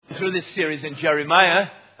through this series in Jeremiah,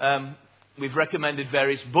 we've recommended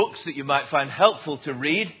various books that you might find helpful to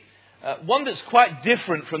read. One that's quite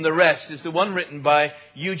different from the rest is the one written by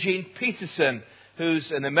Eugene Peterson,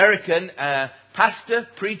 who's an American pastor,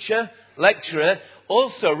 preacher, lecturer,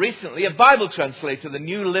 also recently a Bible translator. The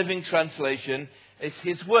New Living Translation is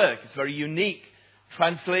his work. It's a very unique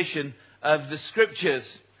translation of the Scriptures.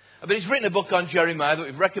 But he's written a book on Jeremiah that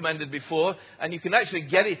we've recommended before, and you can actually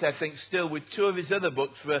get it, I think, still with two of his other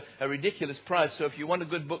books for a ridiculous price. So if you want a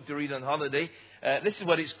good book to read on holiday, this is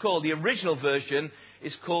what it's called. The original version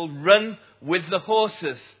is called Run with the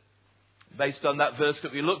Horses, based on that verse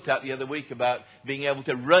that we looked at the other week about being able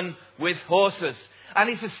to run with horses.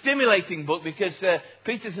 And it's a stimulating book because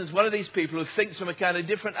Peterson's one of these people who thinks from a kind of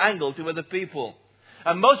different angle to other people.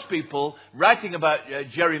 And most people writing about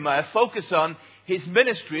Jeremiah focus on his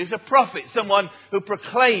ministry as a prophet, someone who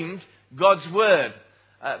proclaimed God's word.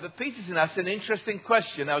 But Peterson asked an interesting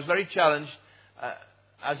question. I was very challenged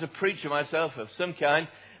as a preacher myself of some kind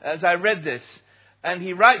as I read this. And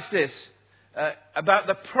he writes this about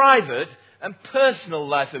the private and personal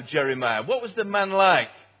life of Jeremiah. What was the man like?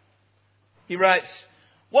 He writes,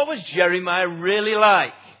 what was Jeremiah really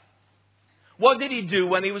like? What did he do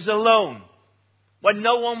when he was alone? When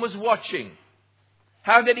no one was watching?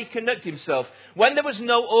 How did he conduct himself? When there was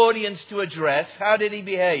no audience to address, how did he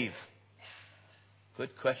behave?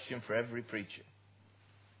 Good question for every preacher.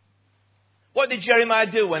 What did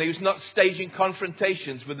Jeremiah do when he was not staging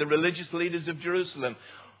confrontations with the religious leaders of Jerusalem?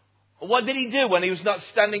 What did he do when he was not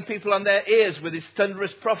standing people on their ears with his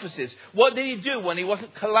thunderous prophecies? What did he do when he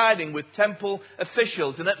wasn't colliding with temple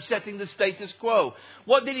officials and upsetting the status quo?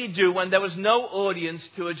 What did he do when there was no audience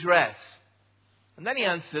to address? And then he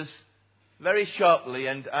answers very sharply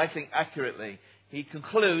and I think accurately. He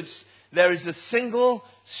concludes, there is a single,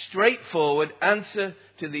 straightforward answer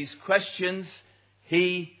to these questions.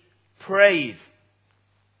 He prayed.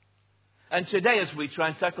 And today, as we try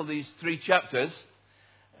and tackle these 3 chapters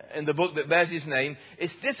in the book that bears his name,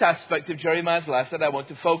 it's this aspect of Jeremiah's life that I want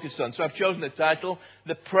to focus on. So I've chosen the title,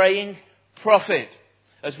 The Praying Prophet,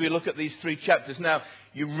 as we look at these 3 chapters. Now,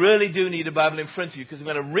 you really do need a Bible in front of you because I'm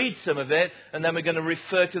going to read some of it and then we're going to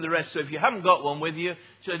refer to the rest. So if you haven't got one with you,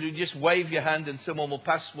 so you just wave your hand and someone will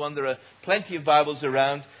pass one. There are plenty of Bibles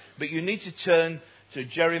around, but you need to turn to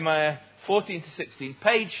Jeremiah 14 to 16,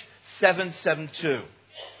 page 772.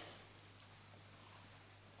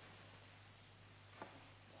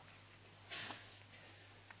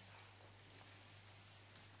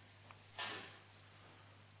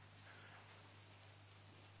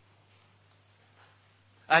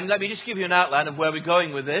 And let me just give you an outline of where we're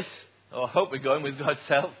going with this, or hope we're going with God's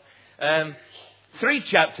help. 3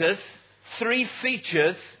 chapters, 3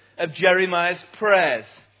 features of Jeremiah's prayers.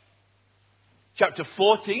 Chapter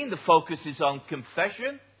 14, the focus is on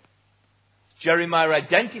confession. Jeremiah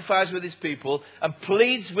identifies with his people and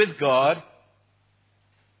pleads with God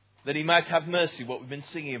that he might have mercy, what we've been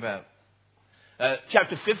singing about.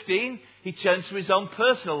 Chapter 15, he turns to his own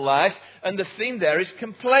personal life, and the theme there is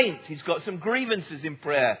complaint. He's got some grievances in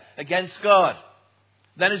prayer against God.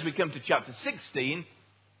 Then as we come to chapter 16,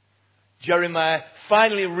 Jeremiah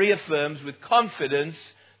finally reaffirms with confidence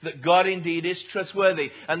that God indeed is trustworthy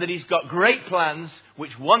and that he's got great plans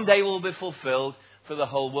which one day will be fulfilled for the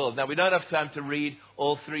whole world. Now, we don't have time to read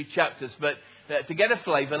all 3 chapters, but to get a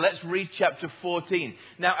flavour, let's read chapter 14.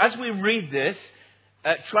 Now, as we read this,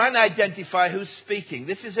 try and identify who's speaking.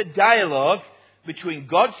 This is a dialogue between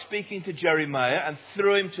God speaking to Jeremiah and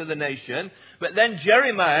through him to the nation. But then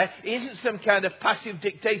Jeremiah isn't some kind of passive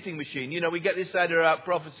dictating machine. You know, we get this idea about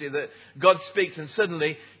prophecy that God speaks and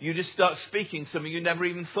suddenly you just start speaking something you never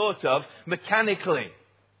even thought of mechanically.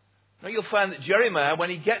 Now you'll find that Jeremiah, when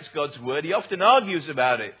he gets God's word, he often argues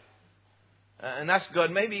about it. And asks God,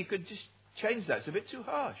 maybe you could just change that. It's a bit too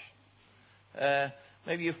harsh.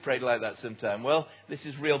 Maybe you've prayed like that sometime. Well, this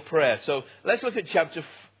is real prayer. So let's look at chapter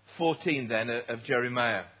 14 then of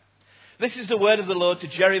Jeremiah. This is the word of the Lord to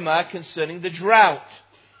Jeremiah concerning the drought.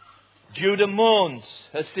 Judah mourns,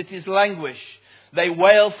 her cities languish. They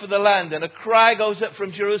wail for the land, and a cry goes up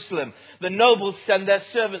from Jerusalem. The nobles send their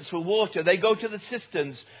servants for water. They go to the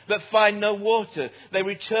cisterns, but find no water. They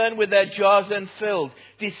return with their jars unfilled.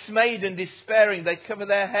 Dismayed and despairing, they cover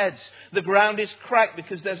their heads. The ground is cracked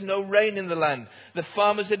because there's no rain in the land. The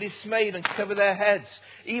farmers are dismayed and cover their heads.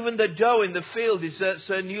 Even the doe in the field deserts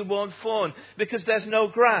her newborn fawn because there's no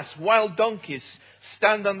grass. Wild donkeys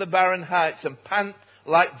stand on the barren heights and pant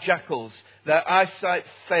like jackals. Their eyesight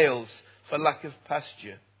fails for lack of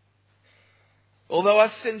pasture. Although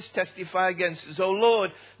our sins testify against us, O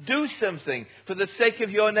Lord, do something for the sake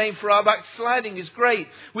of your name, for our backsliding is great.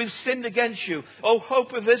 We've sinned against you, O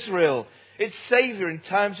hope of Israel, its Saviour in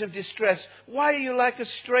times of distress. Why are you like a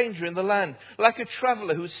stranger in the land, like a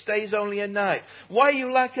traveller who stays only a night? Why are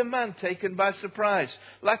you like a man taken by surprise,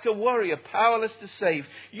 like a warrior powerless to save?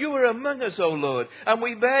 You are among us, O Lord, and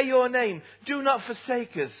we bear your name. Do not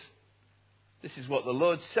forsake us. This is what the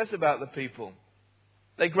Lord says about the people.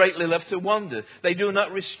 They greatly love to wander. They do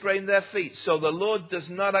not restrain their feet. So the Lord does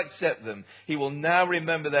not accept them. He will now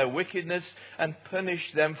remember their wickedness and punish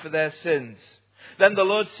them for their sins. Then the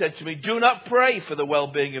Lord said to me, do not pray for the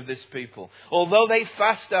well-being of this people. Although they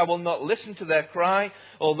fast, I will not listen to their cry.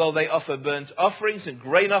 Although they offer burnt offerings and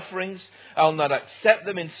grain offerings, I will not accept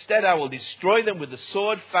them. Instead, I will destroy them with the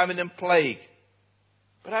sword, famine, and plague.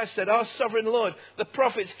 But I said, our sovereign Lord, the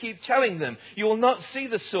prophets keep telling them, you will not see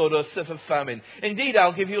the sword or suffer famine. Indeed,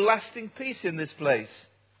 I'll give you lasting peace in this place.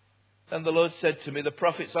 Then the Lord said to me, the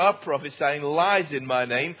prophets are prophesying lies in my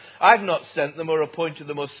name. I've not sent them or appointed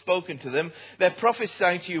them or spoken to them. They're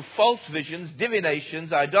prophesying to you false visions,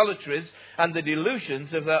 divinations, idolatries, and the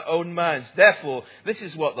delusions of their own minds. Therefore, this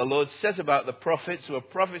is what the Lord says about the prophets who are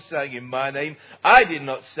prophesying in my name. I did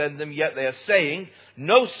not send them, yet they are saying,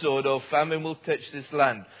 no sword or famine will touch this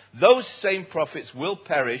land. Those same prophets will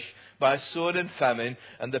perish by sword and famine,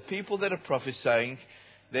 and the people that are prophesying,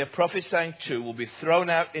 they're prophesying too, will be thrown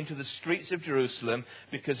out into the streets of Jerusalem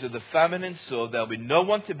because of the famine and sword. There'll be no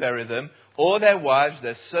one to bury them, or their wives,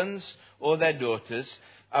 their sons, or their daughters.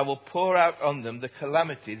 I will pour out on them the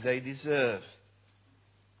calamity they deserve.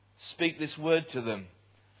 Speak this word to them.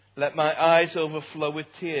 Let my eyes overflow with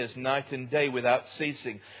tears night and day without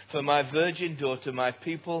ceasing. For my virgin daughter, my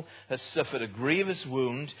people, has suffered a grievous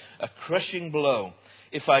wound, a crushing blow.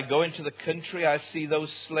 If I go into the country, I see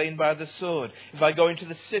those slain by the sword. If I go into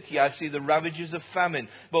the city, I see the ravages of famine.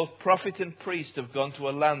 Both prophet and priest have gone to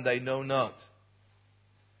a land they know not.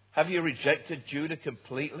 Have you rejected Judah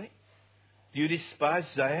completely? Do you despise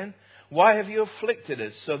Zion? Why have you afflicted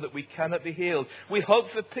us so that we cannot be healed? We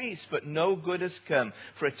hope for peace, but no good has come.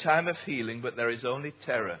 For a time of healing, but there is only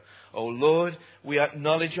terror. O Lord, we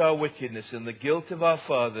acknowledge our wickedness and the guilt of our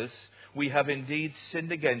fathers. We have indeed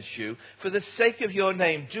sinned against you. For the sake of your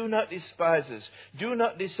name, do not despise us. Do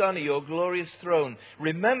not dishonor your glorious throne.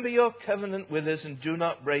 Remember your covenant with us and do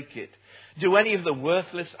not break it. Do any of the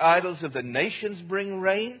worthless idols of the nations bring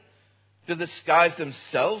rain? Do the skies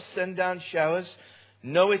themselves send down showers?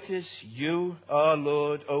 No, it is you, our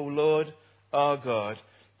Lord, O Lord, our God.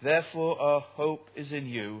 Therefore our hope is in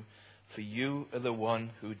you, for you are the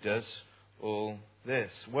one who does all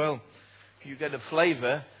this. Well, you get a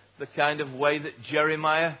flavour the kind of way that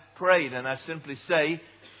Jeremiah prayed. And I simply say,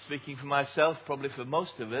 speaking for myself, probably for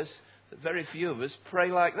most of us, that very few of us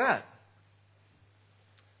pray like that.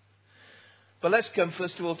 But let's come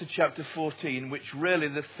first of all to chapter 14, which really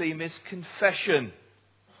the theme is confession.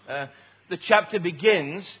 The chapter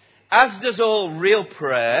begins, as does all real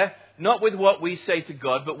prayer, not with what we say to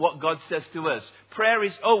God, but what God says to us. Prayer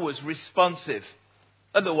is always responsive.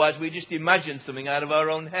 Otherwise, we just imagine something out of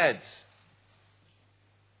our own heads.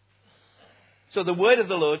 So the word of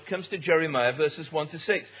the Lord comes to Jeremiah, verses 1 to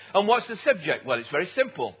 6. And what's the subject? Well, it's very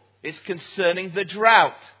simple. It's concerning the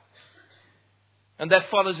drought. And there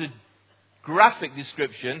follows a graphic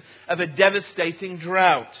description of a devastating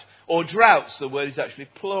drought. Or droughts, the word is actually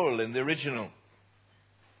plural in the original.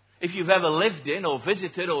 If you've ever lived in or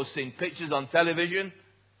visited or seen pictures on television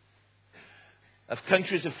of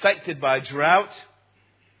countries affected by drought,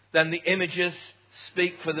 then the images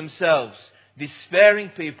speak for themselves. Despairing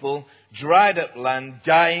people, dried up land,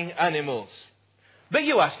 dying animals. But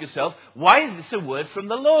you ask yourself, why is this a word from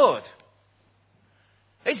the Lord?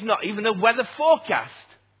 It's not even a weather forecast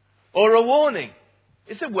or a warning.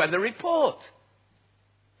 It's a weather report.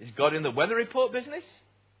 Is God in the weather report business?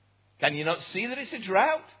 Can you not see that it's a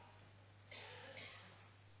drought?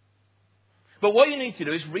 But what you need to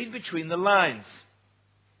do is read between the lines.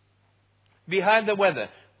 Behind the weather.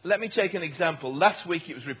 Let me take an example. Last week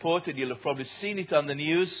it was reported, you'll have probably seen it on the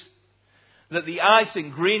news, that the ice in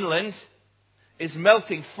Greenland is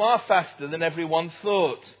melting far faster than everyone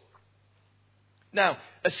thought. Now,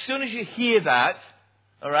 as soon as you hear that,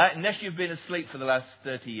 all right, unless you've been asleep for the last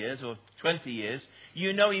 30 years or 20 years,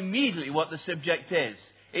 you know immediately what the subject is.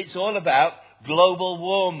 It's all about global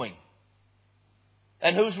warming.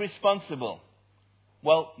 And who's responsible?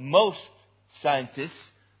 Well, most scientists,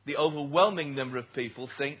 the overwhelming number of people,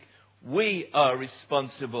 think we are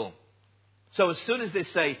responsible. So as soon as they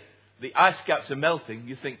say the ice caps are melting,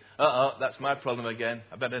 you think, that's my problem again.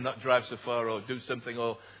 I better not drive so far or do something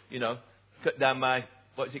or, cut down my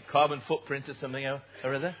carbon footprint or something or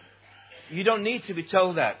other? You don't need to be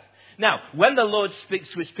told that. Now, when the Lord speaks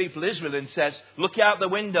to his people Israel and says, look out the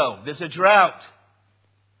window, there's a drought,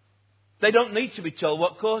 they don't need to be told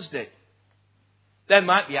what caused it. There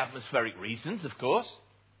might be atmospheric reasons, of course.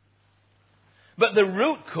 But the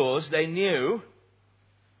root cause, they knew,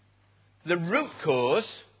 the root cause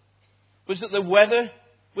was that the weather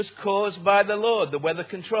was caused by the Lord, the weather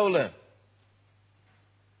controller.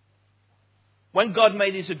 When God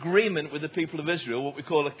made his agreement with the people of Israel, what we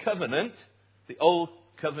call a covenant, the Old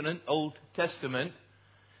Covenant, Old Testament,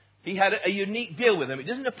 he had a unique deal with them. It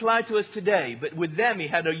doesn't apply to us today, but with them he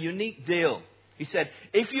had a unique deal. He said,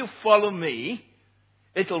 if you follow me,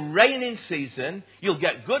 it'll rain in season, you'll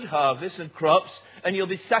get good harvests and crops, and you'll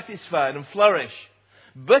be satisfied and flourish.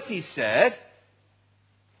 But he said,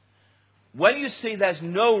 when you see there's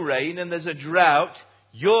no rain and there's a drought,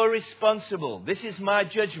 you're responsible. This is my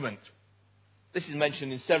judgment. This is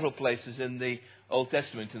mentioned in several places in the Old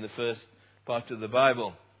Testament, in the first part of the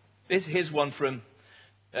Bible. Here's one from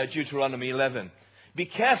Deuteronomy 11. Be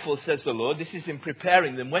careful, says the Lord. This is in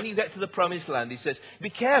preparing them. When you get to the promised land, he says, be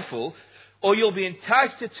careful, or you'll be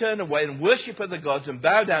enticed to turn away and worship other gods and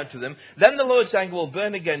bow down to them. Then the Lord's anger will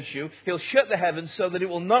burn against you. He'll shut the heavens so that it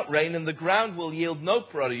will not rain, and the ground will yield no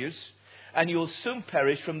produce, and you will soon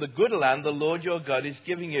perish from the good land the Lord your God is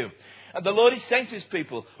giving you. And the Lord is saying to his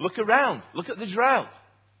people, look around, look at the drought.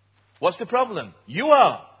 What's the problem? You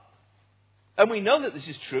are. And we know that this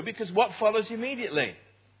is true because what follows immediately?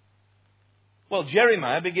 Well,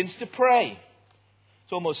 Jeremiah begins to pray.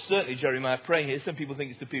 It's almost certainly Jeremiah praying here. Some people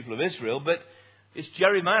think it's the people of Israel, but it's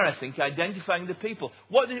Jeremiah, I think, identifying the people.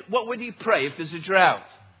 What would he pray if there's a drought?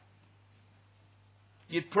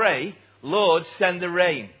 You'd pray, Lord, send the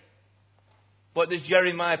rain. What does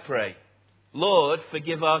Jeremiah pray? Lord,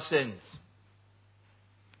 forgive our sins.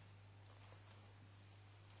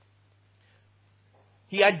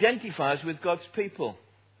 He identifies with God's people.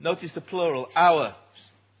 Notice the plural, ours.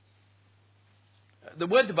 The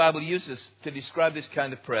word the Bible uses to describe this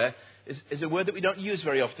kind of prayer is a word that we don't use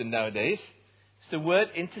very often nowadays. It's the word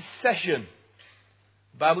intercession.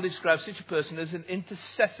 The Bible describes such a person as an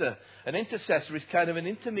intercessor. An intercessor is kind of an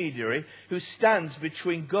intermediary who stands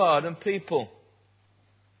between God and people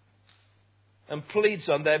and pleads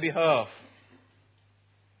on their behalf.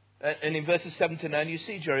 And in verses 7 to 9, you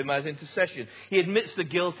see Jeremiah's intercession. He admits the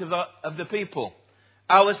guilt of the people.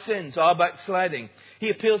 Our sins, our backsliding. He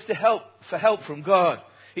appeals for help from God.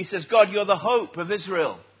 He says, God, you're the hope of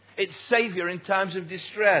Israel. It's Saviour in times of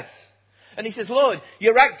distress. And he says, Lord,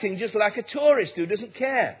 you're acting just like a tourist who doesn't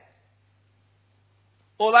care.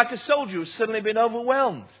 Or like a soldier who's suddenly been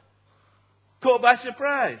overwhelmed. Caught by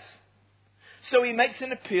surprise. So he makes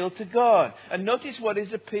an appeal to God. And notice what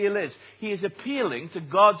his appeal is. He is appealing to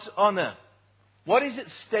God's honour. What is at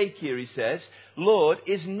stake here, he says, Lord,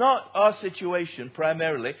 is not our situation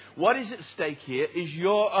primarily. What is at stake here is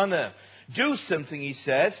your honour. Do something, he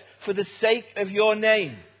says, for the sake of your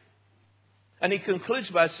name. And he concludes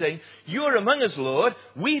by saying, you are among us, Lord.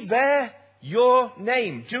 We bear your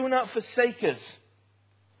name. Do not forsake us.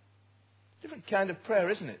 Different kind of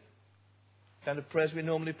prayer, isn't it? Kind of prayers we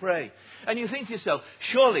normally pray. And you think to yourself,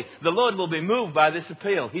 surely the Lord will be moved by this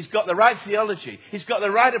appeal. He's got the right theology. He's got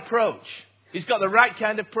the right approach. He's got the right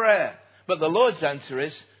kind of prayer. But the Lord's answer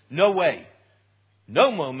is, no way.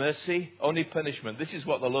 No more mercy, only punishment. This is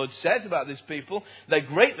what the Lord says about this people. They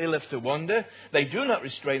greatly live to wonder. They do not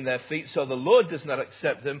restrain their feet, so the Lord does not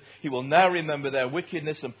accept them. He will now remember their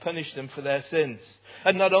wickedness and punish them for their sins.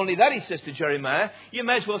 And not only that, he says to Jeremiah, you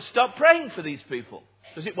may as well stop praying for these people.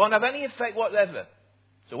 Because it won't have any effect whatever.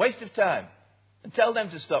 It's a waste of time. And tell them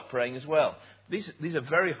to stop praying as well. These are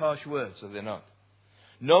very harsh words, are they not?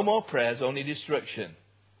 No more prayers, only destruction.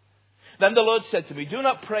 Then the Lord said to me, do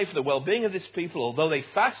not pray for the well-being of this people. Although they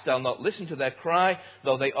fast, I'll not listen to their cry.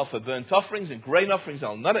 Though they offer burnt offerings and grain offerings,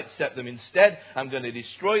 I'll not accept them. Instead, I'm going to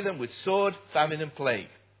destroy them with sword, famine and plague.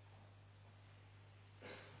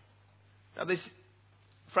 Now this,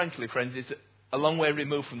 frankly, friends, is a long way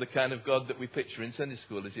removed from the kind of God that we picture in Sunday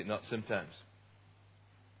school, is it not, sometimes?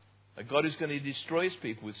 A God who's going to destroy his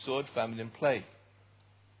people with sword, famine and plague.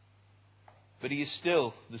 But he is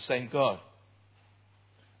still the same God.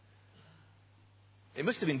 It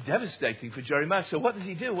must have been devastating for Jeremiah. So what does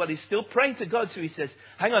he do? Well, he's still praying to God. So he says,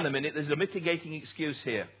 hang on a minute, there's a mitigating excuse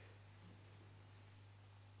here.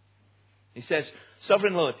 He says,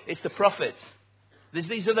 Sovereign Lord, it's the prophets. There's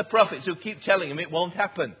these other prophets who keep telling him it won't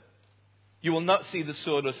happen. You will not see the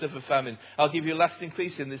sword or suffer famine. I'll give you lasting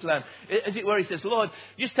peace in this land. As it were, he says, Lord,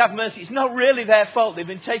 just have mercy. It's not really their fault. They've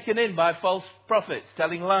been taken in by false prophets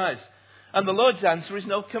telling lies. And the Lord's answer is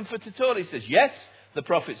no comfort at all. He says, yes, the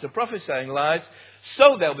prophets are prophesying lies,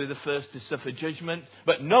 so they'll be the first to suffer judgment,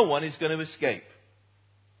 but no one is going to escape.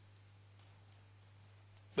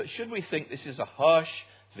 But should we think this is a harsh,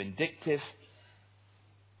 vindictive,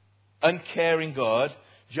 uncaring God,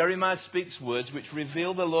 Jeremiah speaks words which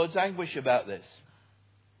reveal the Lord's anguish about this.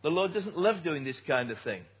 The Lord doesn't love doing this kind of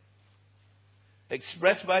thing.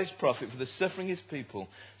 Expressed by his prophet for the suffering of his people,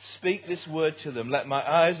 speak this word to them. Let my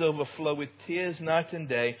eyes overflow with tears night and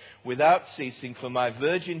day without ceasing, for my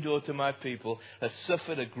virgin daughter, my people, has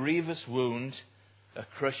suffered a grievous wound, a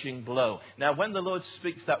crushing blow. Now, when the Lord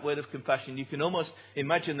speaks that word of compassion, you can almost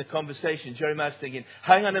imagine the conversation. Jeremiah's thinking,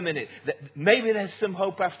 hang on a minute, maybe there's some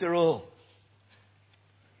hope after all.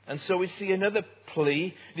 And so we see another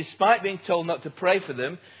plea. Despite being told not to pray for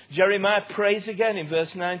them, Jeremiah prays again in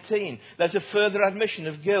verse 19. There's a further admission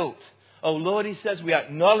of guilt. Oh Lord, he says, we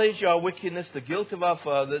acknowledge our wickedness, the guilt of our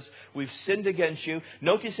fathers. We've sinned against you.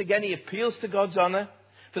 Notice again, he appeals to God's honor.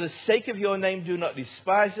 For the sake of your name, do not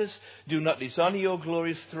despise us. Do not dishonor your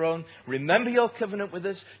glorious throne. Remember your covenant with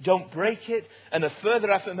us. Don't break it. And a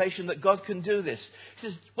further affirmation that God can do this. He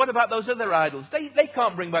says, what about those other idols? They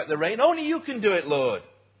can't bring back the rain. Only you can do it, Lord.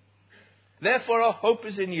 Therefore, our hope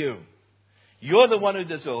is in you. You're the one who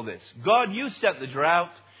does all this. God, you sent the drought.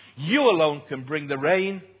 You alone can bring the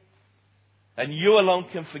rain. And you alone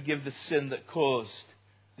can forgive the sin that caused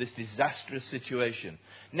this disastrous situation.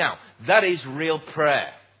 Now, that is real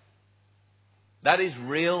prayer. That is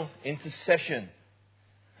real intercession.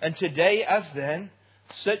 And today, as then,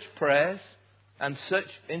 such prayers and such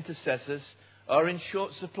intercessors are in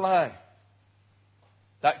short supply.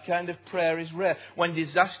 That kind of prayer is rare. When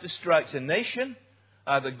disaster strikes a nation,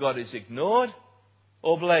 either God is ignored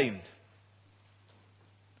or blamed.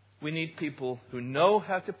 We need people who know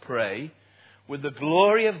how to pray with the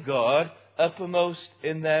glory of God uppermost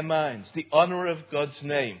in their minds, the honor of God's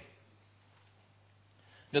name.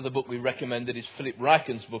 Another book we recommended is Philip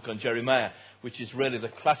Ryken's book on Jeremiah, which is really the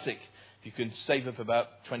classic. If you can save up about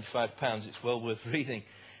 £25, it's well worth reading.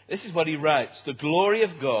 This is what he writes. The glory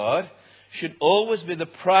of God should always be the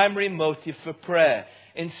primary motive for prayer.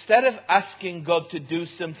 Instead of asking God to do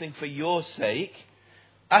something for your sake,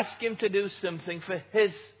 ask him to do something for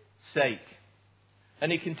his sake.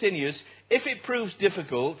 And he continues, if it proves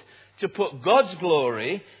difficult to put God's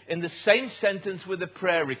glory in the same sentence with a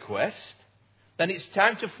prayer request, then it's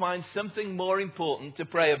time to find something more important to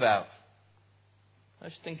pray about.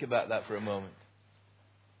 Let's think about that for a moment.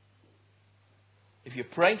 If you're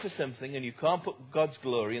praying for something and you can't put God's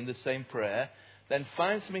glory in the same prayer, then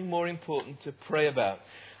find something more important to pray about.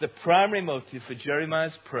 The primary motive for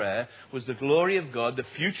Jeremiah's prayer was the glory of God, the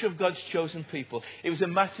future of God's chosen people. It was a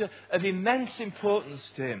matter of immense importance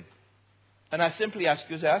to him. And I simply ask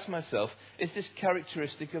you, as I ask myself, is this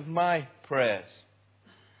characteristic of my prayers?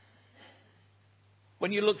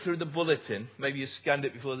 When you look through the bulletin, maybe you scanned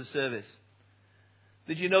it before the service,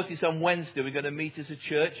 did you notice on Wednesday we're going to meet as a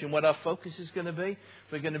church, and what our focus is going to be?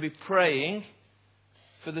 We're going to be praying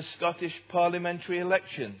for the Scottish parliamentary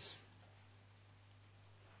elections.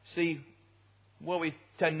 See, what we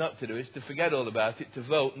tend not to do is to forget all about it, to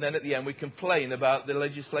vote, and then at the end we complain about the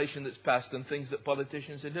legislation that's passed and things that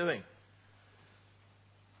politicians are doing.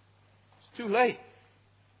 It's too late.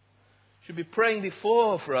 Should be praying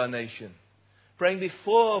before for our nation, praying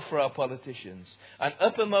before for our politicians, and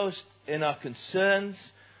uppermost in our concerns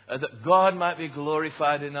that God might be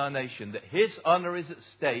glorified in our nation, that his honor is at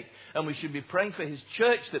stake, and we should be praying for his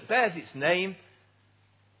church that bears its name,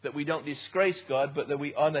 that we don't disgrace God, but that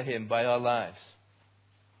we honor him by our lives.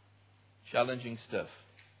 Challenging stuff.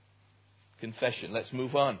 Confession. Let's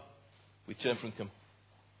move on. We turn from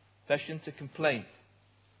confession to complaint.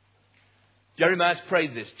 Jeremiah's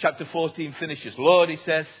prayed this. Chapter 14 finishes. Lord, he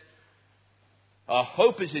says, our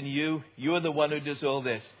hope is in you. You are the one who does all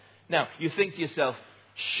this. Now, you think to yourself,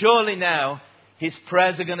 surely now his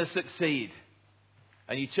prayers are going to succeed.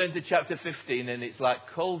 And you turn to chapter 15 and it's like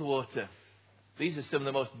cold water. These are some of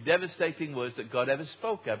the most devastating words that God ever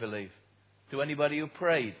spoke, I believe, to anybody who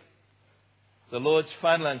prayed. The Lord's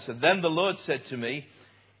final answer. Then the Lord said to me,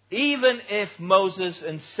 even if Moses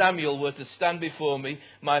and Samuel were to stand before me,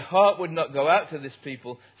 my heart would not go out to this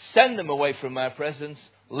people. Send them away from my presence.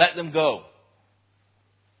 Let them go.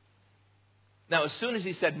 Now, as soon as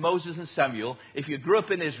he said Moses and Samuel, if you grew up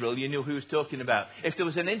in Israel, you knew who he was talking about. If there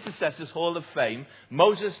was an intercessor's hall of fame,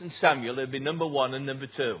 Moses and Samuel would be number 1 and number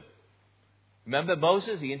 2. Remember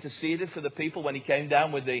Moses? He interceded for the people when he came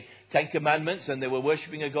down with the 10 Commandments and they were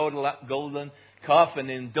worshipping a golden calf and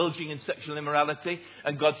indulging in sexual immorality.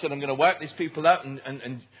 And God said, I'm going to wipe these people out.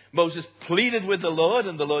 And Moses pleaded with the Lord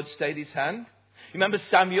and the Lord stayed his hand. Remember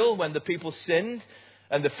Samuel when the people sinned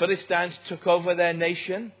And the Philistines took over their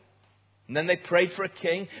nation. And then they prayed for a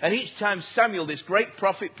king. And each time Samuel, this great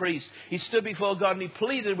prophet priest, he stood before God and he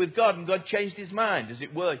pleaded with God. And God changed his mind, as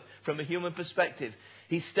it were, from a human perspective.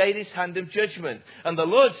 He stayed his hand of judgment. And the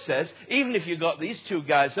Lord says, even if you got these two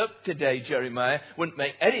guys up today, Jeremiah, wouldn't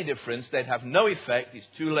make any difference. They'd have no effect. It's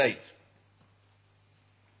too late.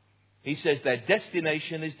 He says their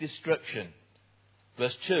destination is destruction.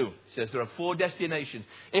 Verse 2 says there are 4 destinations.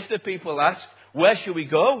 If the people ask, where should we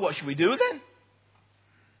go? What should we do then?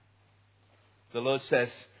 The Lord says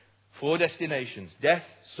 4 destinations. Death,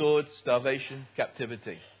 sword, starvation,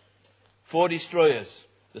 captivity. 4 destroyers.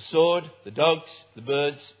 The sword, the dogs, the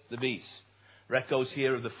birds, the beasts. Echoes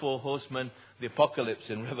here of the 4 horsemen of the apocalypse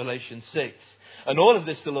in Revelation 6. And all of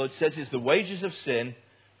this, the Lord says, is the wages of sin.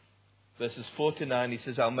 Verses 4 to 9, he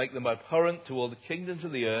says, I'll make them abhorrent to all the kingdoms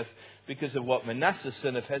of the earth because of what Manasseh,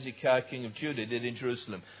 son of Hezekiah, king of Judah, did in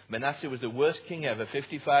Jerusalem. Manasseh was the worst king ever,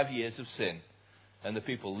 55 years of sin. And the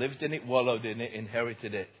people lived in it, wallowed in it,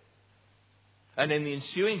 inherited it. And in the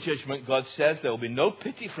ensuing judgment, God says there will be no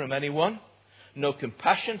pity from anyone, no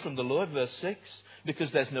compassion from the Lord, verse 6,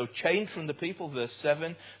 because there's no change from the people, verse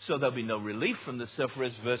 7. So there'll be no relief from the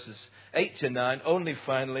sufferers, verses 8 to 9. Only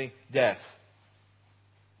finally, death.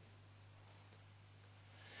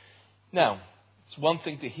 Now, it's one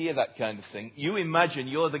thing to hear that kind of thing. You imagine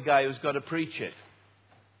you're the guy who's got to preach it.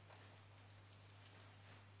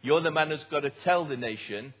 You're the man who's got to tell the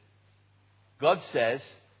nation, God says,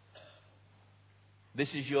 this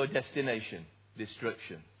is your destination,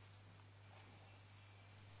 destruction.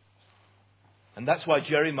 And that's why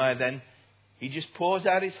Jeremiah then, he just pours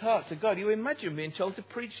out his heart to God. You imagine being told to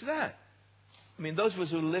preach that. I mean, those of us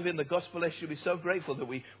who live in the gospel age should be so grateful that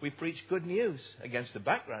we preach good news against the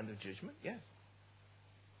background of judgment, yes.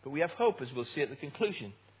 But we have hope, as we'll see at the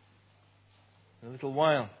conclusion in a little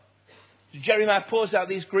while. Jeremiah pours out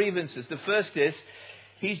these grievances. The first is,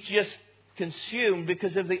 he's just consumed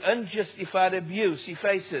because of the unjustified abuse he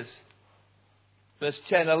faces. Verse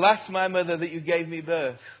 10, alas, my mother, that you gave me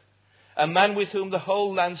birth. A man with whom the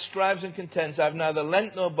whole land strives and contends. I've neither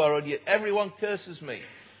lent nor borrowed, yet everyone curses me.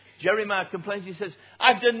 Jeremiah complains, he says,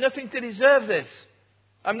 I've done nothing to deserve this.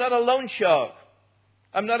 I'm not a loan shark.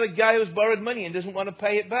 I'm not a guy who's borrowed money and doesn't want to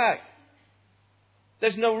pay it back.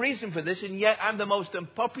 There's no reason for this, and yet I'm the most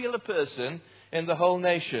unpopular person in the whole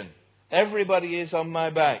nation. Everybody is on my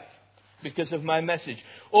back because of my message.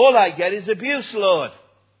 All I get is abuse, Lord.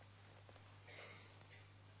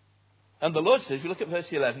 And the Lord says, if you look at verse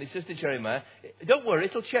 11, he says to Jeremiah, don't worry,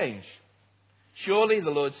 it'll change. Surely, the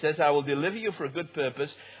Lord says, I will deliver you for a good purpose.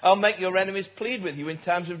 I'll make your enemies plead with you in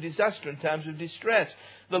times of disaster, in times of distress.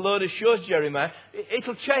 The Lord assures Jeremiah,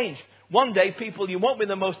 it'll change. One day, people, you won't be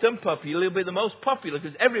the most unpopular, you'll be the most popular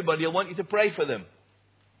because everybody will want you to pray for them.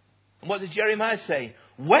 And what does Jeremiah say?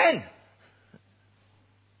 When?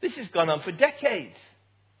 This has gone on for decades.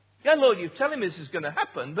 Yeah, Lord, you're telling me this is going to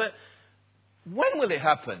happen, but when will it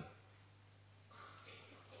happen?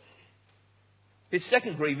 His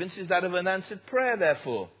second grievance is that of unanswered prayer,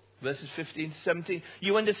 therefore. Verses 15 to 17.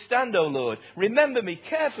 You understand, O Lord. Remember me,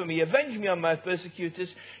 care for me, avenge me on my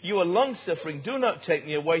persecutors. You are long-suffering. Do not take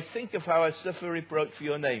me away. Think of how I suffer reproach for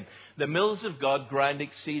your name. The mills of God grind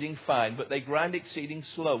exceeding fine, but they grind exceeding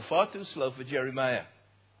slow. Far too slow for Jeremiah.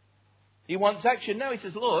 He wants action now. He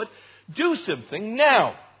says, Lord, do something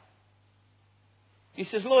now. He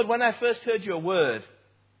says, Lord, when I first heard your word,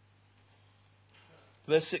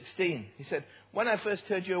 verse 16, he said, when I first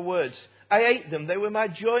heard your words, I ate them. They were my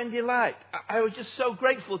joy and delight. I was just so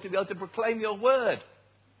grateful to be able to proclaim your word.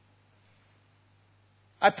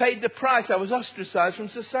 I paid the price. I was ostracized from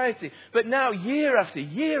society. But now, year after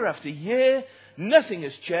year after year, nothing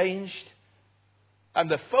has changed. I'm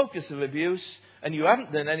the focus of abuse, and you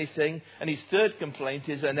haven't done anything. And his third complaint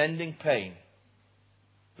is unending pain.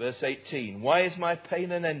 Verse 18, why is my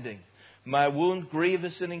pain unending? My wound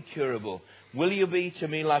grievous and incurable. Will you be to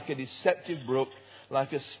me like a deceptive brook,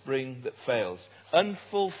 like a spring that fails?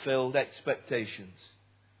 Unfulfilled expectations.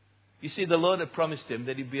 You see, the Lord had promised him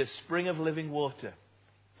that he'd be a spring of living water.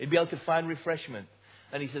 He'd be able to find refreshment.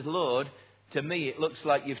 And he says, Lord, to me it looks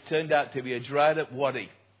like you've turned out to be a dried up wadi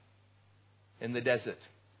in the desert.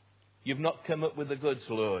 You've not come up with the goods,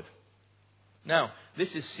 Lord. Now, this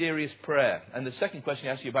is serious prayer. And the second question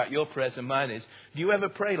I ask you about your prayers and mine is, do you ever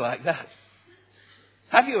pray like that?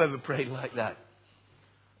 Have you ever prayed like that?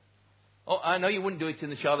 Oh, I know you wouldn't do it in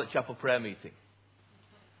the Charlotte Chapel prayer meeting.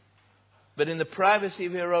 But in the privacy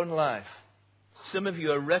of your own life, some of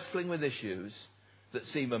you are wrestling with issues that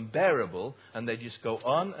seem unbearable, and they just go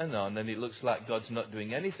on, and it looks like God's not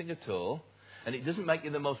doing anything at all, and it doesn't make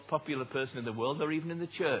you the most popular person in the world or even in the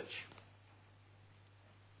church.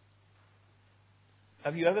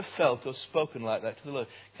 Have you ever felt or spoken like that to the Lord?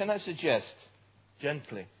 Can I suggest,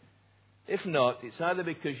 gently, if not, it's either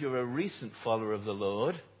because you're a recent follower of the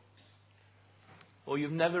Lord, or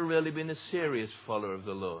you've never really been a serious follower of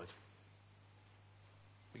the Lord.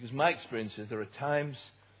 Because my experience is there are times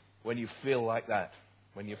when you feel like that,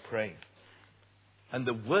 when you're praying. And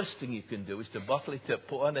the worst thing you can do is to bottle it up,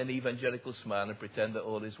 put on an evangelical smile and pretend that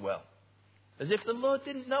all is well. As if the Lord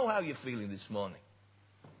didn't know how you're feeling this morning.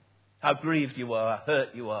 How grieved you are, how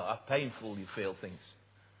hurt you are, how painful you feel things.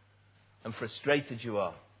 And frustrated you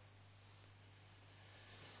are.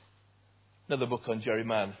 Another book on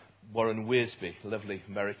Jeremiah, Warren Wiersbe, lovely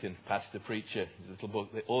American pastor preacher. His little book,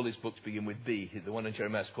 all his books begin with B. The one on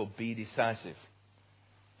Jeremiah is called Be Decisive.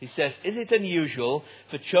 He says, is it unusual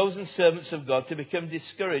for chosen servants of God to become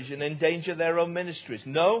discouraged and endanger their own ministries?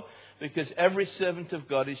 No, because every servant of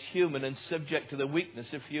God is human and subject to the weakness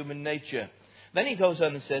of human nature. Then he goes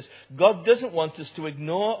on and says, God doesn't want us to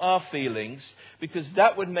ignore our feelings because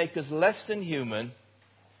that would make us less than human,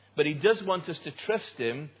 but He does want us to trust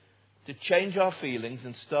Him to change our feelings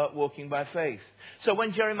and start walking by faith. So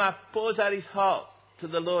when Jeremiah pours out his heart to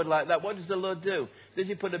the Lord like that, what does the Lord do? Does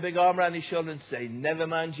He put a big arm around his shoulder and say, never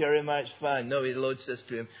mind Jeremiah, it's fine? No, the Lord says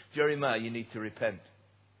to him, Jeremiah, you need to repent.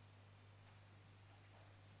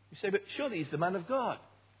 You say, but surely he's the man of God.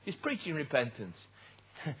 He's preaching repentance.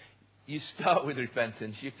 You start with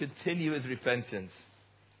repentance. You continue with repentance.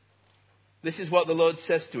 This is what the Lord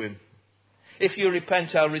says to him. If you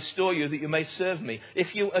repent, I'll restore you that you may serve me.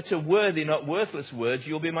 If you utter worthy, not worthless words,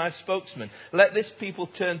 you'll be my spokesman. Let this people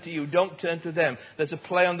turn to you. Don't turn to them. There's a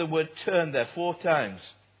play on the word turn there 4 times.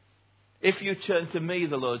 If you turn to me,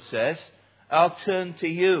 the Lord says, I'll turn to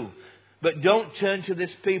you. But don't turn to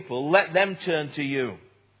this people. Let them turn to you.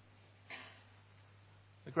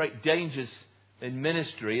 The great dangers in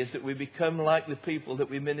ministry is that we become like the people that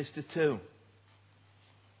we minister to.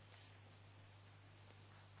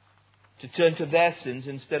 To turn to their sins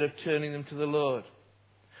instead of turning them to the Lord.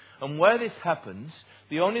 And where this happens,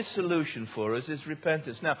 the only solution for us is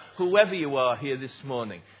repentance. Now, whoever you are here this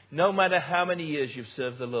morning, no matter how many years you've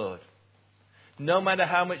served the Lord, no matter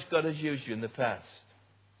how much God has used you in the past,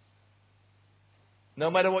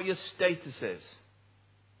 no matter what your status is,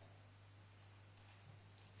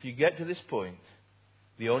 if you get to this point,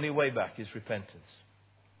 the only way back is repentance.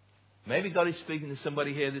 Maybe God is speaking to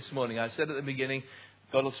somebody here this morning. I said at the beginning,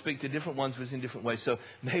 God will speak to different ones of us in different ways. So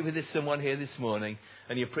maybe there's someone here this morning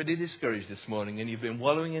and you're pretty discouraged this morning and you've been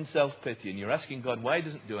wallowing in self-pity and you're asking God why He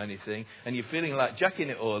doesn't do anything and you're feeling like jacking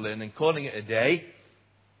it all in and calling it a day.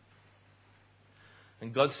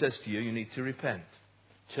 And God says to you, you need to repent.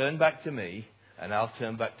 Turn back to me and I'll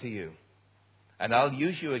turn back to you. And I'll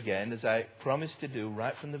use you again as I promised to do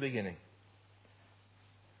right from the beginning.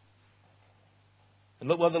 And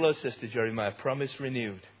look what the Lord says to Jeremiah, promise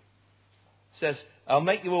renewed. Says, I'll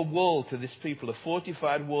make you a wall to this people, a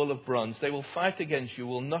fortified wall of bronze. They will fight against you,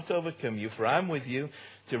 will not overcome you, for I am with you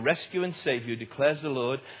to rescue and save you, declares the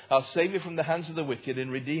Lord. I'll save you from the hands of the wicked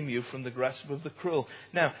and redeem you from the grasp of the cruel.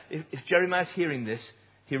 Now, if Jeremiah's hearing this,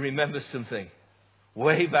 he remembers something.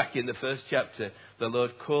 Way back in the first chapter, the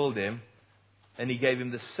Lord called him and He gave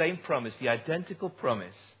him the same promise, the identical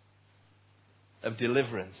promise of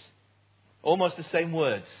deliverance. Almost the same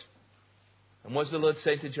words. And what's the Lord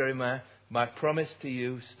saying to Jeremiah? My promise to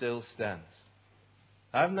you still stands.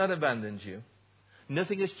 I've not abandoned you.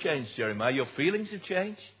 Nothing has changed, Jeremiah. Your feelings have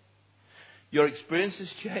changed. Your experience has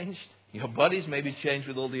changed. Your body's maybe changed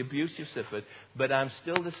with all the abuse you've suffered. But I'm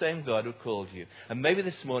still the same God who called you. And maybe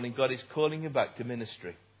this morning God is calling you back to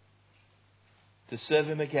ministry. To serve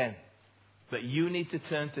Him again. But you need to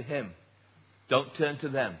turn to Him. Don't turn to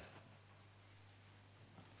them.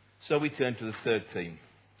 So we turn to the third theme.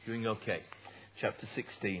 Doing okay. Chapter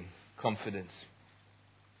 16. Confidence.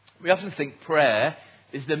 We often think prayer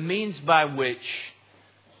is the means by which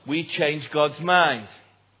we change God's mind.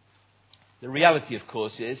 The reality, of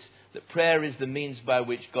course, is that prayer is the means by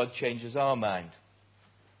which God changes our mind.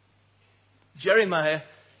 Jeremiah,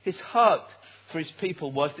 his heart for his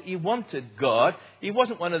people was that he wanted God. He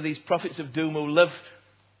wasn't one of these prophets of doom who love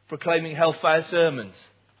proclaiming hellfire sermons.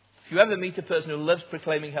 If you ever meet a person who loves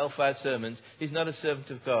proclaiming hellfire sermons, he's not a servant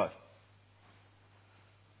of God.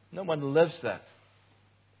 No one loves that.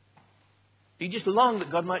 He just longed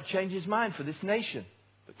that God might change his mind for this nation.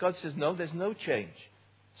 But God says, no, there's no change.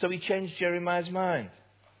 So He changed Jeremiah's mind.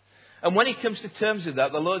 And when he comes to terms with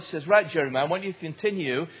that, the Lord says, right, Jeremiah, I want you to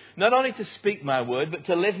continue not only to speak my word, but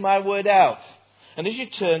to live my word out. And as you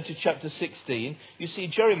turn to chapter 16, you see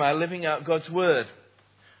Jeremiah living out God's word.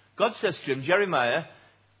 God says to him, Jeremiah,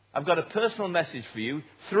 I've got a personal message for you.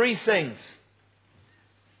 3 things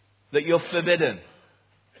that you're forbidden.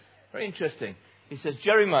 Very interesting. He says,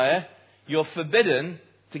 Jeremiah, you're forbidden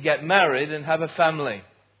to get married and have a family.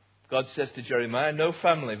 God says to Jeremiah, no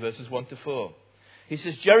family, verses 1 to 4. He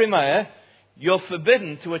says, Jeremiah, you're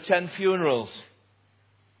forbidden to attend funerals.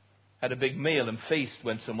 Had a big meal and feast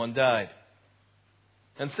when someone died.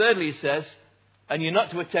 And thirdly, he says, and you're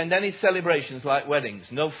not to attend any celebrations like weddings.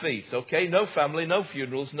 No feasts, okay? No family, no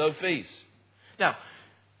funerals, no feasts. Now,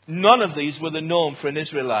 none of these were the norm for an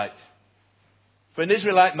Israelite. For an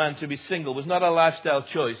Israelite man to be single was not a lifestyle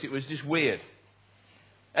choice. It was just weird.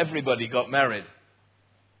 Everybody got married.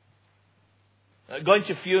 Going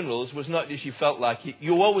to funerals was not just you felt like it.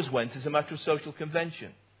 You always went as a matter of social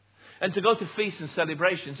convention. And to go to feasts and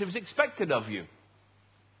celebrations, it was expected of you.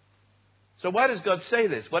 So why does God say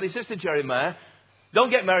this? Well, he says to Jeremiah, don't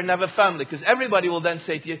get married and have a family, because everybody will then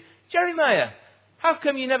say to you, Jeremiah, how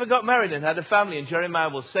come you never got married and had a family? And Jeremiah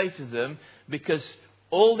will say to them, because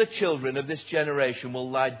all the children of this generation will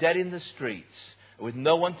lie dead in the streets with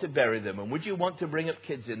no one to bury them. And would you want to bring up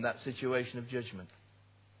kids in that situation of judgment?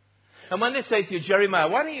 And when they say to you, Jeremiah,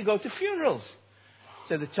 why don't you go to funerals?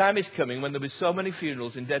 So the time is coming when there will be so many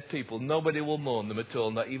funerals and dead people, nobody will mourn them at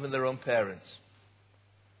all, not even their own parents.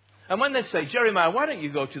 And when they say, Jeremiah, why don't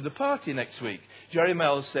you go to the party next week?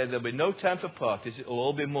 Jeremiah will say, there'll be no time for parties, it'll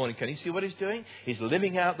all be mourning. Can you see what he's doing? He's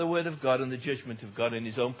living out the word of God and the judgment of God in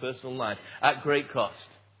his own personal life at great cost.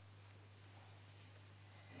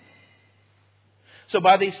 So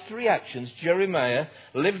by these three actions, Jeremiah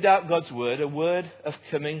lived out God's word, a word of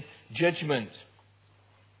coming judgment.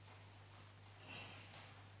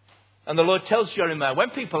 And the Lord tells Jeremiah,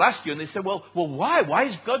 when people ask you and they say, well, why? Why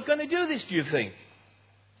is God going to do this, do you think?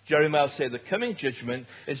 Jeremiah will say, the coming judgment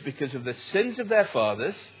is because of the sins of their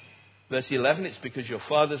fathers. Verse 11, it's because your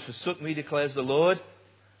fathers forsook me, declares the Lord,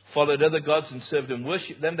 followed other gods and served and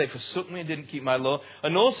worshipped them. They forsook me and didn't keep my law.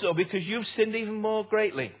 And also because you've sinned even more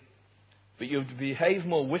greatly. But you've behaved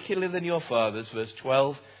more wickedly than your fathers. Verse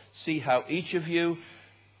 12, see how each of you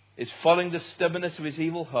is following the stubbornness of his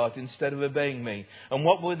evil heart instead of obeying me. And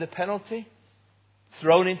what will be the penalty?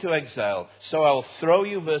 Thrown into exile. So I will throw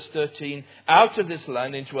you, verse 13, out of this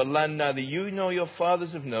land into a land neither you nor your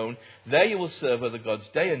fathers have known. There you will serve other gods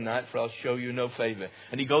day and night, for I'll show you no favour.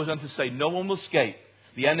 And he goes on to say, no one will escape.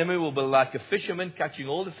 The enemy will be like a fisherman catching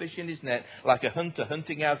all the fish in his net, like a hunter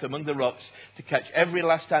hunting out among the rocks to catch every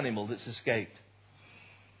last animal that's escaped.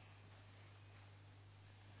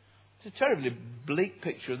 It's a terribly bleak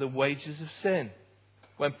picture of the wages of sin.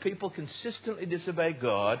 When people consistently disobey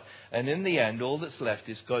God, and in the end, all that's left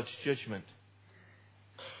is God's judgment.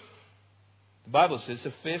 The Bible says it's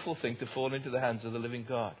a fearful thing to fall into the hands of the living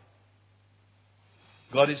God.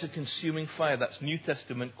 God is a consuming fire. That's New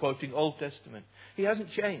Testament quoting Old Testament. He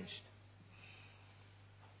hasn't changed.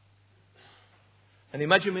 And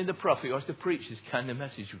imagine being the prophet who has to preach this kind of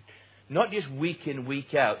message. Not just week in,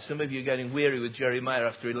 week out. Some of you are getting weary with Jeremiah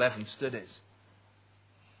after 11 studies.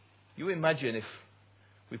 You imagine if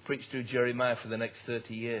we preached through Jeremiah for the next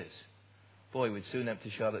 30 years. Boy, we'd soon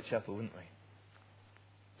empty Charlotte Chapel, wouldn't we?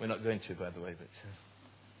 We're not going to, by the way.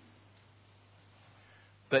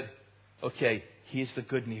 But okay, here's the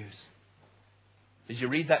good news. As you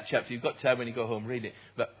read that chapter, you've got time when you go home, read it.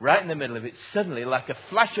 But right in the middle of it, suddenly, like a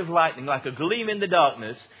flash of lightning, like a gleam in the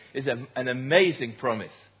darkness, is an amazing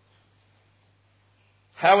promise.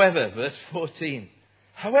 However, verse 14,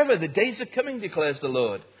 however, the days are coming, declares the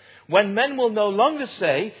Lord, when men will no longer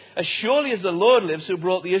say, as surely as the Lord lives who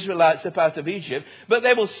brought the Israelites up out of Egypt, but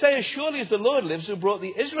they will say, as surely as the Lord lives who brought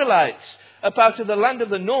the Israelites up out of the land of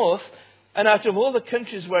the north, and out of all the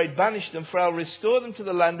countries where He banished them, for I'll restore them to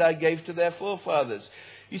the land I gave to their forefathers.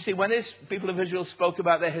 You see, when the people of Israel spoke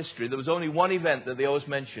about their history, there was only one event that they always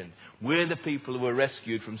mentioned. We're the people who were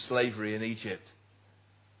rescued from slavery in Egypt.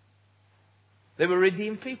 They were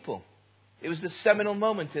redeemed people. It was the seminal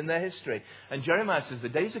moment in their history. And Jeremiah says the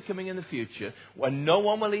days are coming in the future when no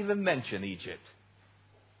one will even mention Egypt.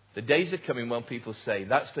 The days are coming when people say,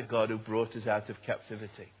 that's the God who brought us out of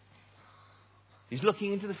captivity. He's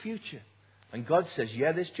looking into the future. And God says,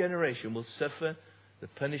 yeah, this generation will suffer the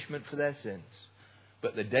punishment for their sins.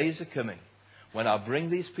 But the days are coming when I'll bring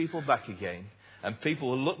these people back again. And people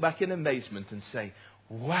will look back in amazement and say,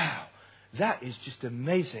 wow, that is just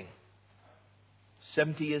amazing.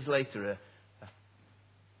 70 years later, a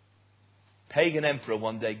pagan emperor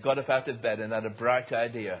one day got up out of bed and had a bright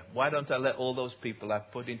idea. Why don't I let all those people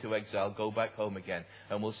I've put into exile go back home again?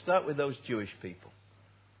 And we'll start with those Jewish people.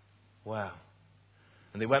 Wow.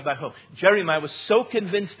 And they went back home. Jeremiah was so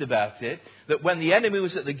convinced about it that when the enemy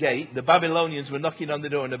was at the gate, the Babylonians were knocking on the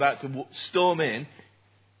door and about to storm in,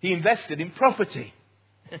 he invested in property.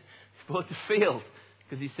 He bought a field,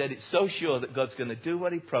 Because he said it's so sure that God's going to do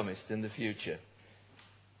what he promised in the future.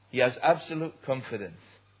 He has absolute confidence.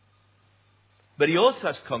 But he also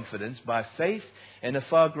has confidence by faith in a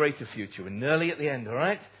far greater future. We're nearly at the end, all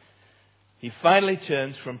right? He finally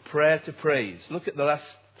turns from prayer to praise. Look at the last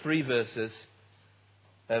 3 verses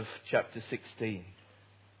of chapter 16.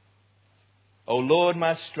 O Lord,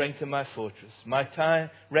 my strength and my fortress, my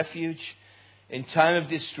refuge in time of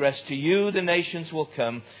distress. To you the nations will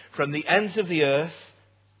come from the ends of the earth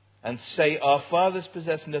and say, our fathers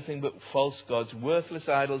possessed nothing but false gods, worthless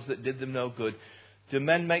idols that did them no good. Do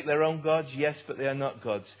men make their own gods? Yes, but they are not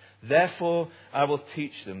gods. Therefore I will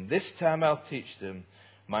teach them. This time I'll teach them.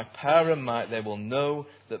 My power and might, they will know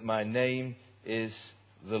that my name is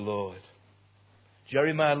the Lord.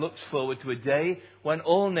 Jeremiah looks forward to a day when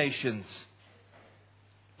all nations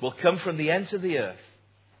will come from the ends of the earth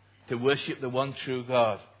to worship the one true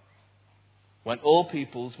God. When all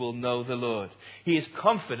peoples will know the Lord. He is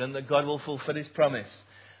confident that God will fulfill his promise.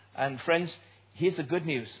 And friends, here's the good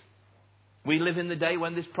news. We live in the day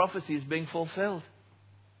when this prophecy is being fulfilled.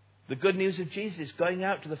 The good news of Jesus going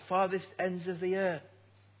out to the farthest ends of the earth.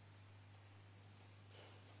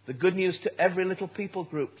 The good news to every little people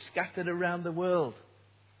group scattered around the world.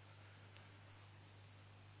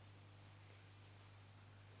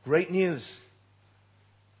 Great news.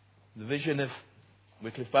 The vision of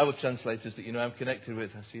Wycliffe Bible translators that you know I'm connected with.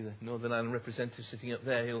 I see the Northern Ireland representative sitting up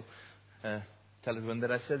there. He'll tell everyone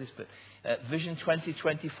that I said this. But Vision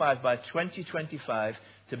 2025, by 2025,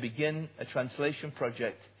 to begin a translation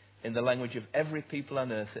project in the language of every people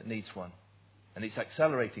on earth that needs one. And it's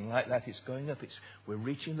accelerating like that. It's going up. We're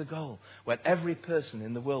reaching the goal when every person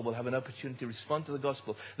in the world will have an opportunity to respond to the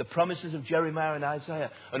gospel. The promises of Jeremiah and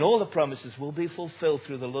Isaiah and all the promises will be fulfilled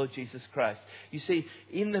through the Lord Jesus Christ. You see,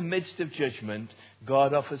 in the midst of judgment,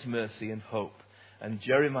 God offers mercy and hope. And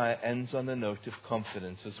Jeremiah ends on a note of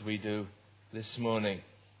confidence, as we do this morning.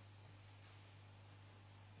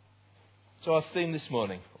 So our theme this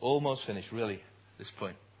morning, almost finished really at this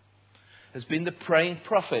point, has been the praying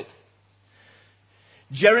prophet.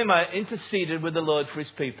 Jeremiah interceded with the Lord for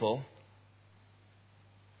his people,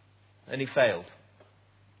 and he failed.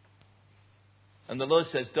 And the Lord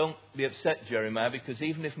says, don't be upset, Jeremiah, because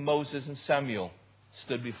even if Moses and Samuel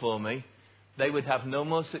stood before me, they would have no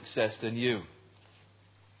more success than you.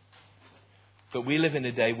 But we live in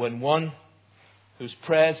a day when one whose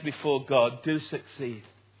prayers before God do succeed.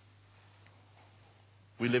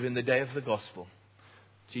 We live in the day of the gospel.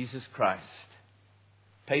 Jesus Christ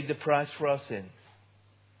paid the price for our sins.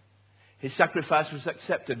 His sacrifice was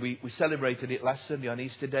accepted. We celebrated it last Sunday on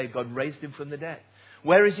Easter Day. God raised him from the dead.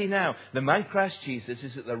 Where is he now? The man Christ Jesus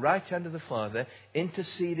is at the right hand of the Father,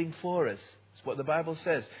 interceding for us. That's what the Bible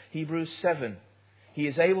says. Hebrews 7. He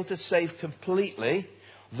is able to save completely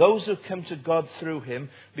those who come to God through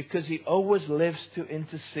him, because he always lives to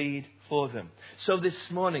intercede for them. So this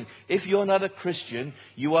morning, if you're not a Christian,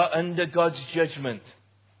 you are under God's judgment.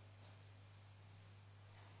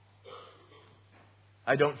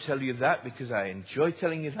 I don't tell you that because I enjoy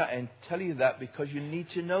telling you that. I tell you that because you need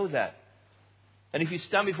to know that. And if you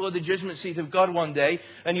stand before the judgment seat of God one day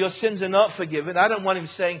and your sins are not forgiven, I don't want him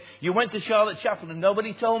saying, you went to Charlotte Chapel and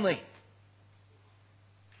nobody told me.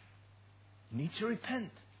 You need to repent.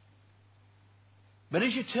 But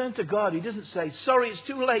as you turn to God, he doesn't say, sorry, it's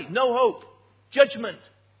too late, no hope, judgment.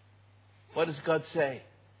 What does God say?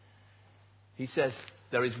 He says,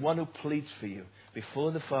 there is one who pleads for you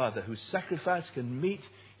before the Father, whose sacrifice can meet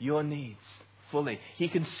your needs fully. He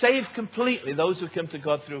can save completely those who come to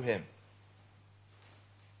God through him.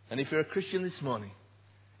 And if you're a Christian this morning,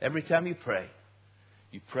 every time you pray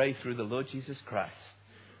through the Lord Jesus Christ,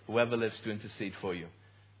 whoever lives to intercede for you.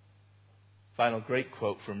 Final great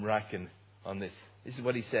quote from Ryken on this. This is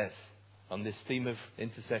what he says on this theme of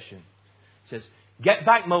intercession. He says, get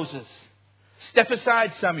back, Moses. Step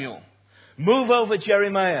aside, Samuel. Move over,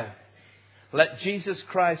 Jeremiah. Let Jesus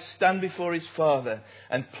Christ stand before his Father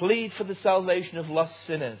and plead for the salvation of lost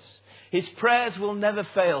sinners. His prayers will never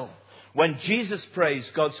fail. When Jesus prays,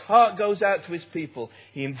 God's heart goes out to his people.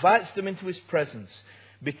 He invites them into his presence.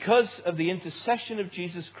 Because of the intercession of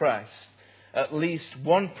Jesus Christ, at least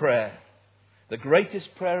one prayer, the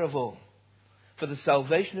greatest prayer of all, for the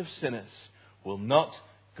salvation of sinners, will not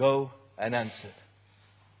go unanswered.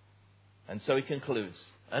 And so he concludes,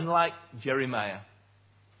 unlike Jeremiah,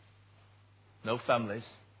 no families,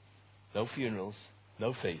 no funerals,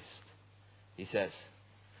 no feast. He says,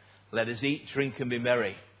 let us eat, drink and be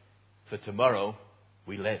merry, for tomorrow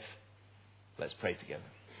we live. Let's pray together.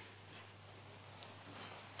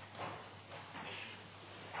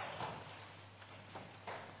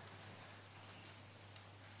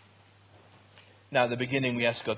 Now, at the beginning, we ask God